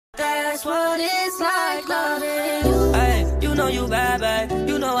That's what it's like loving you. Hey, you know you bad, babe.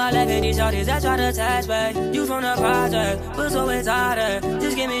 You know I like it, these shorties that try to touch, babe. You from the project, but so excited.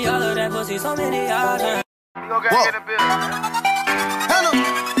 Just give me all of that pussy, so many options. You gon' get in the building.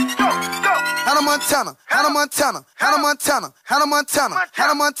 Hannah Montana, Hannah Montana, Hannah Montana, Hannah Montana,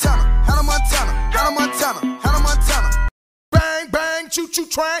 Hannah Montana, Hannah Montana, Hannah Montana, Hannah Montana. Bang, bang, choo choo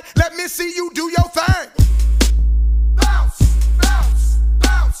train. Let me see you do your thing. Bounce, bounce,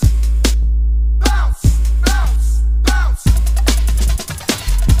 bounce, bounce, bounce, bounce.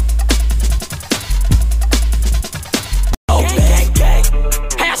 Oh, gang, gang.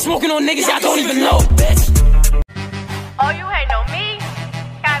 Hey, I'm smoking on niggas y'all don't even know, bitch. Oh, you hate on me?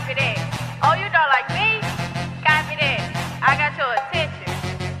 Copy that. Oh, you don't like me? Copy that. I got your attention.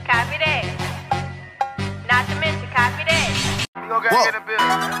 Copy that. Not to mention, copy that. You gon' get in the building.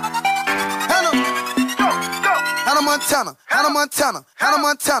 Hannah Montana, Hannah Montana, Hannah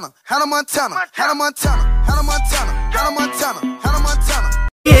Montana, Hannah Montana, Hannah Montana, Hannah Montana, Hannah Montana, Hannah Montana.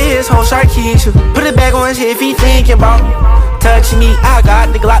 Yeah, his whole shark Keisha. Put it back on his head if he thinking about touching me. I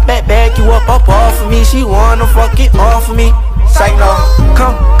got the Glock back you up off of me. She wanna fuck it off of me. Psych no,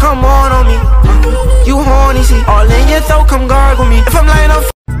 come on me. You horny, see all in your throat, come gargle me. If I'm lying up.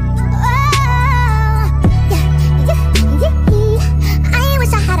 I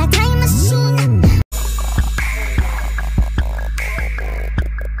wish I had a time machine.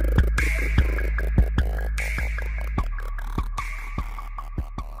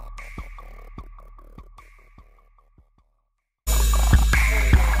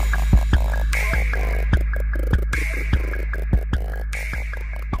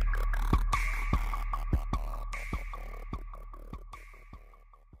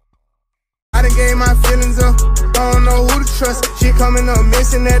 I done gave my feelings up, don't know who to trust. She coming up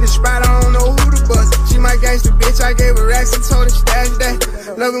missing at the spot, I don't know who to bust. She my gangster bitch, I gave her racks and told her stash that.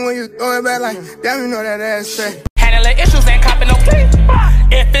 Love it when you throw it back like, damn, you know that ass fat. Handling issues ain't copping no plea.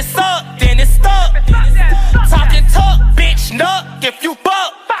 If it's up, then it's stuck. Talking tough, bitch, nuck if you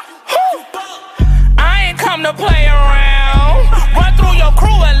buck. I ain't come to play around. Run through your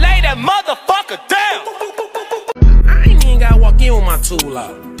crew and lay that motherfucker down. I ain't even gotta walk in with my tool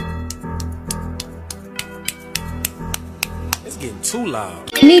out. It's getting too loud.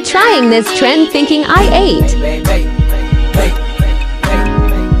 Me trying this trend thinking I ate.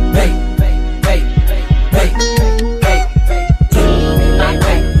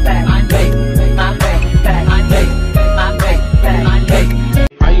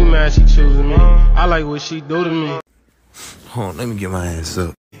 How you mad she choosing me? I like what she do to me. Hold on, let me get my ass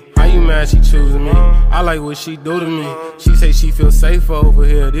up. How you mad she choosing me? I like what she do to me. She say she feel safer over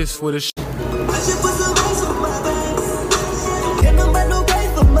here. This for the shit.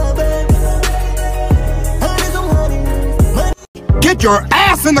 Get your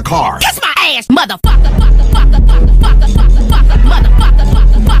ass in the car. Kiss my ass, motherfucker.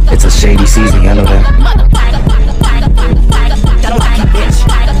 It's a shady season, I know that.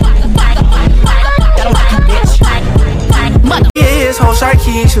 Yeah, his whole shark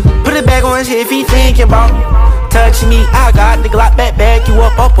Keisha. Put it back on his head if he thinking about touching me. I got the Glock back you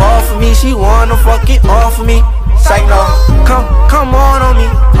up off of me. She wanna fuck it off of me. Psych no, come on me.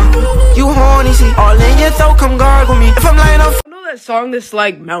 You horny, see all in your throat, come gargle me. If I'm lying up. You know that song that's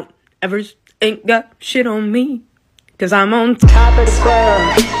like Mount Everest ain't got shit on me, 'cause I'm on top of the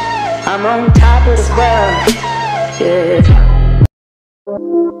world. I'm on top of the world. Yeah.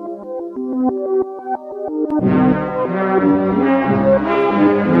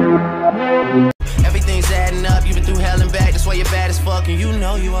 Everything's adding up, you've been through hell and back. That's why you're bad as fuck and you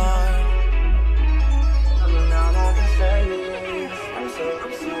know you are.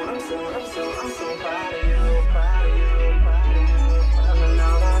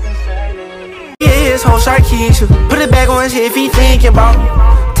 His whole shark Keisha. Put it back on his head if he thinking about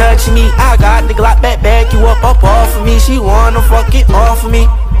touching me. I got the Glock back you up off of me. She wanna fuck it off of me.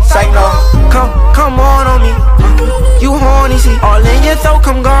 Psych no, come on me. You horny, see all in your throat,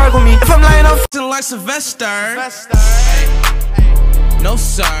 come gargle me. If I'm lying up Like Sylvester. No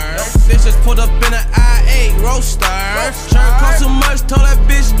sir, bitch just pulled up in an I-8 roaster. Shirt cost too much, told that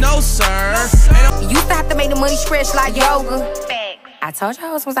bitch no sir. You used to have to make the money stretch like yoga. I told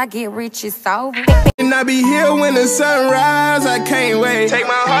y'all once I get rich, it's over. And I be here when the sun rise, I can't wait. Take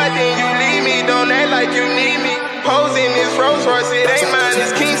my heart, then you leave me, don't act like you need me. Posing this Rolls Royce, it ain't mine,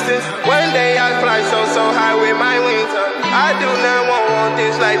 it's Kingston. One day I fly so high with my wings up. I do not want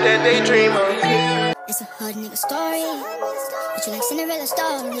this like that they dream of. It's a a nigga story, but you like Cinderella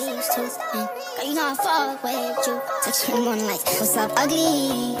stories too. And girl, you know I fuck with you. Text you in the morning like, what's up,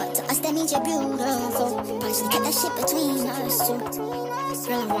 ugly? But to us that means you're beautiful. Probably should kept that shit between us two.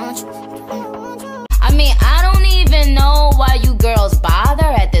 Girl, I want you. I mean, I don't even know why you girls bother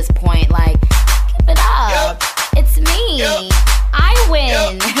at this point. Like, give it up. It's me. I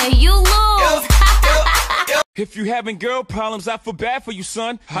win. You lose. If you having girl problems, I feel bad for you,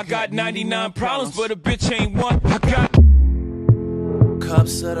 son. I got 99 problems, but a bitch ain't one. I got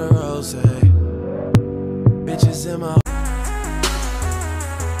cups of the rose, bitches in my.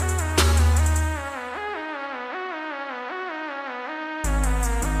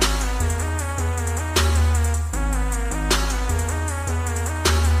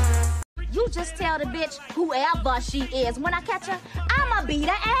 You just tell the bitch whoever she is. When I catch her, I'ma beat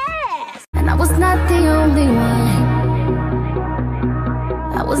her ass. And I was not the only one.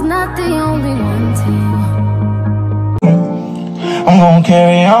 I was not the only one to you. I'm gonna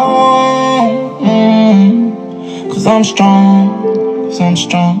carry on, cause I'm strong,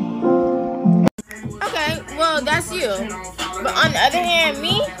 Okay, well, that's you. But on the other hand,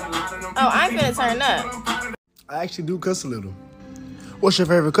 me? Oh, I'm finna turn up. I actually do cuss a little. What's your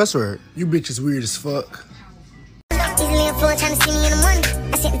favorite cuss word? You bitches weird as fuck. Easily influenced, trying to see me in the morning.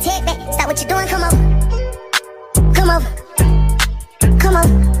 I sent the tag back. Stop what you're doing, come over. Come over. Come over.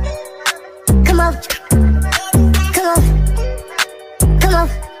 Come over. Come over. Come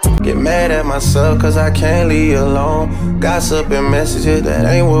over. Get mad at myself cause I can't leave you alone. Gossip and messages, that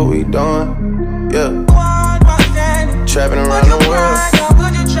ain't what we doing. Yeah. Trapping around the world.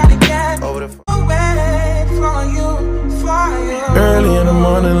 Over the Early in the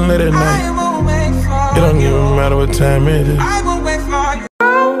morning, late at night. It don't even matter what time it is. I wanna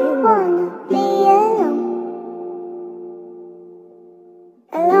be alone.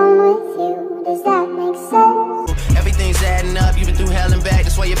 Alone with you, does that make sense? Everything's adding up, you've been through hell and back.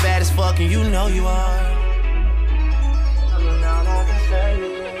 That's why you're bad as fuck and you know you are.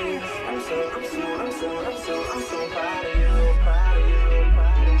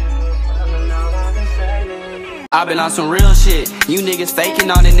 I've been on some real shit. You niggas faking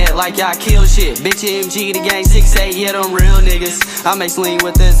on the net like y'all kill shit. Bitch MG, the gang 6'8", yeah, them real niggas. I make sling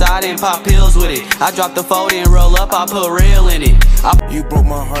with this, I didn't pop pills with it. I drop the 40 and roll up, I put real in it. You broke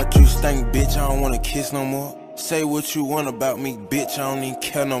my heart, you stink, bitch, I don't wanna kiss no more. Say what you want about me, bitch, I don't even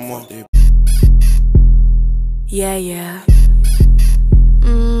care no more. Yeah.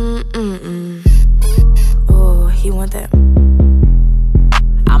 Oh, he want that.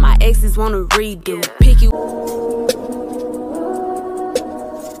 All my exes wanna redo. Pick you.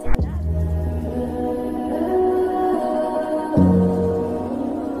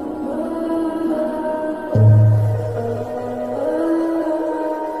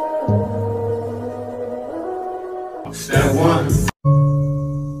 Step one.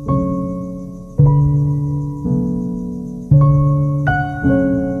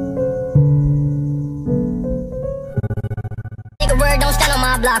 Nigga word don't stand on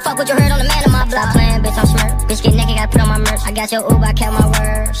my block. Fuck what you heard on the man on my block. Stop playing, bitch, I'm smirk. Bitch get naked, gotta put on my merch. I got your Uber, I kept my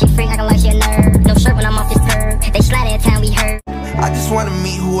word. She freak, acting like she a nerd. No shirt when I'm off this perk. They slide every time we hurt. I just wanna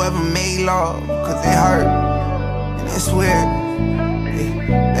meet whoever made love, cause it hurt, and it's weird. Hey,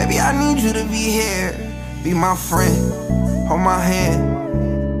 baby, I need you to be here, be my friend, hold my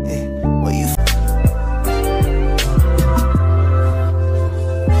hand. Hey, where you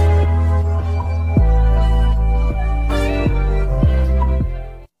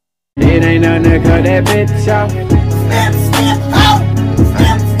It ain't nothing to cut that bitch off.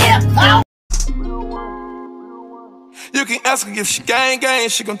 You can ask her if she gang,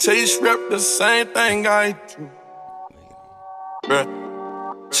 she gon' tell you she rep the same thing I do. Bruh.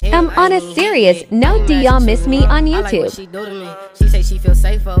 On a serious note, do y'all miss me on I like what YouTube? she do to me. She say she feel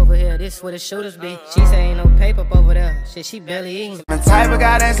safe over here. This where the shooters be. She say ain't no paper up over there. Shit, she barely eating. I'm the type of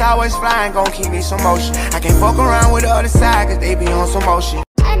guy that's always flying, gon' keep me some motion. I can't fuck around with the other side, cause they be on some motion.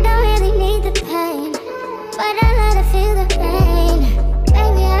 I don't really need the pain, but I love to feel the pain.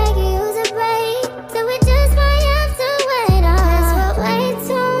 Baby, I can use a break, so we just might have to wait on. Cause we're way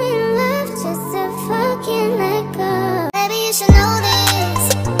too in love just to fucking let go. Baby, you should know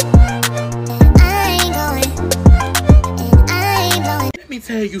this. And I ain't going, and I ain't blowing. Let me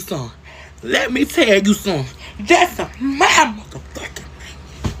tell you something. That's my motherfucking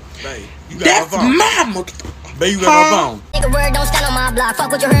Babe, That's my motherfucking Babe, you got my phone. Nigga word don't stand on my block.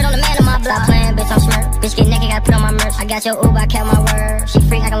 Fuck what you heard on the man on my block. Stop playing, bitch, I'm smirk. Bitch get naked, gotta put on my merch. I got your Uber, I kept my word. She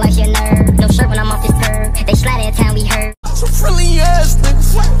freak, acting like she a nerd. No shirt when I'm off this perk. They slide every time we hurt. some friendly ass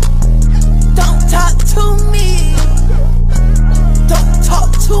niggas? Don't talk to me. Don't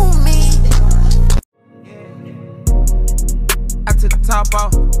talk to me.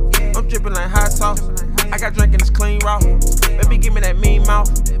 sauce. I got drink and it's clean raw. Baby, give me that mean mouth.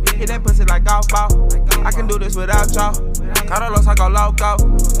 Hit that pussy like golf ball. I can do this without y'all. Carlos, I go loco.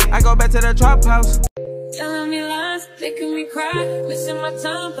 I go back to the trap house. Telling me lies, making me cry. Missing my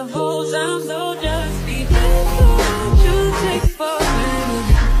time the whole time. So just be faithful. You take for granted.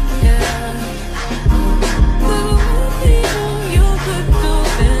 Yeah. You could do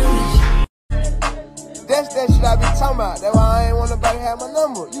damage. That's that shit I be talking about. That's why I ain't want nobody to have my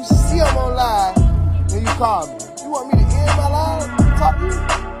number. You see I'm on live, and you call me. You want me to end my live? Talk to you?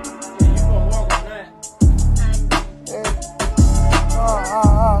 You gonna walk on that?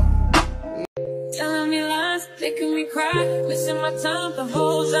 Telling me lies, making me cry. Missing my time the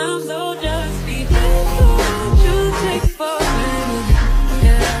whole time. So just be faithful. You take for granted.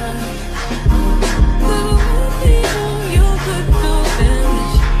 Yeah. You could do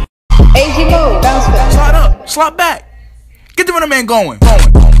damage. AG mode, bounce back. Slide up, slide back. Get the man going.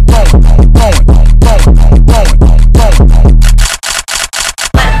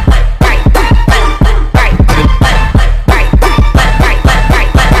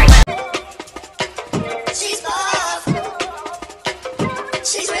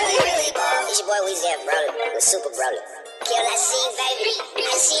 She's really, really buff. It's your boy Weezy F, brother. With Super Brother. Kill that scene, baby. I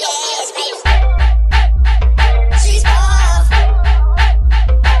see that ass, baby. She's buff.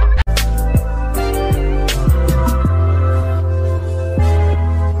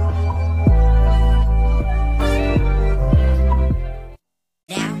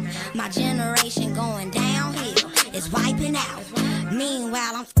 My generation going downhill, it's wiping out.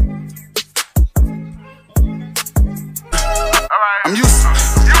 Meanwhile, I'm used to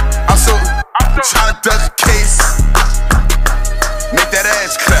I'm so trying to duck a case. Make that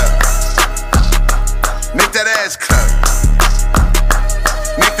ass clap. Make that ass clap.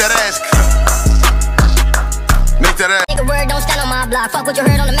 Make that ass clap. Make that ass. Nigga word don't stand on my block. Fuck what you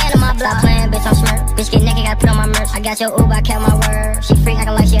heard on the man on my block. Stop playing, bitch, I'm smart. Bitch get naked, gotta put on my merch. I got your Uber, I kept my word. She freak,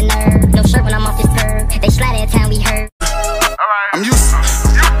 acting like she a nerd. No shirt when I'm off this curb. They slide every time we heard. I'm used to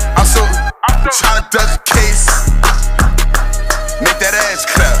I'm so trying to duck a case. Make that ass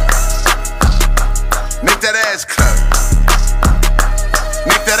clap. Make that ass clap.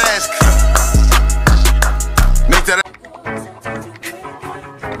 Make that ass clap. Make that ass.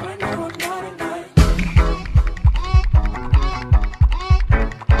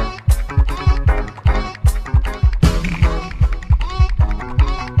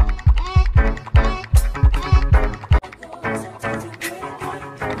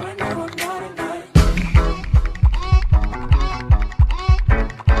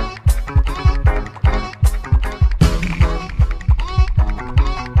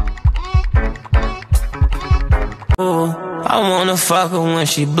 I wanna fuck her when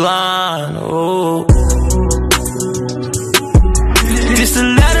she blind, oh. Just a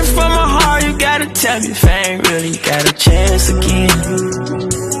letter from my heart, you gotta tell me if I ain't really got a chance again.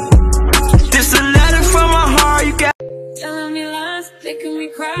 Just a letter from my heart, you got telling me lies, making me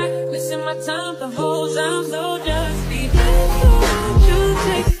cry. Missing my time the whole time, so just be faithful. You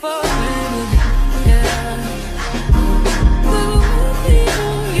take for granted, yeah.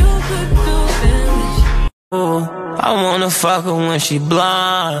 You could do damage. Oh, I wanna fuck her when she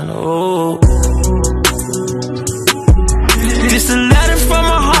blind, oh. Just a letter from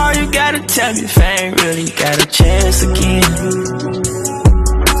my heart, you gotta tell me if I ain't really got a chance again.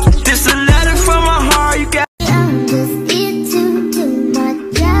 Just a letter from my heart, you got. I'm just here to do my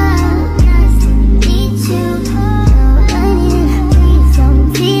job. Need you, please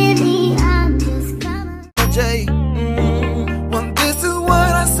don't fear me. I'm just coming. Jay, well, this is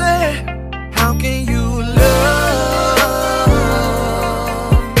what I said. How can you love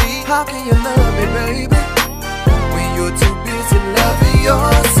me? How can you love me, baby, when you're too busy loving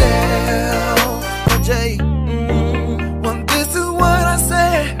yourself? Jay, well, this is what I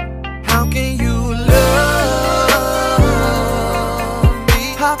said. How can you love me?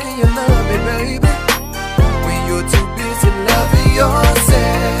 How can you love me, baby, when you're too busy loving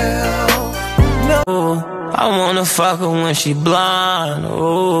yourself? No. I wanna fuck her when she blind,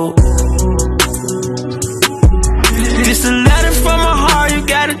 oh. Just a letter from my heart, you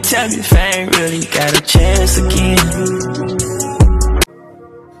gotta tell me if I ain't really got a chance again.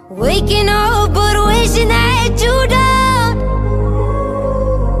 Waking up, but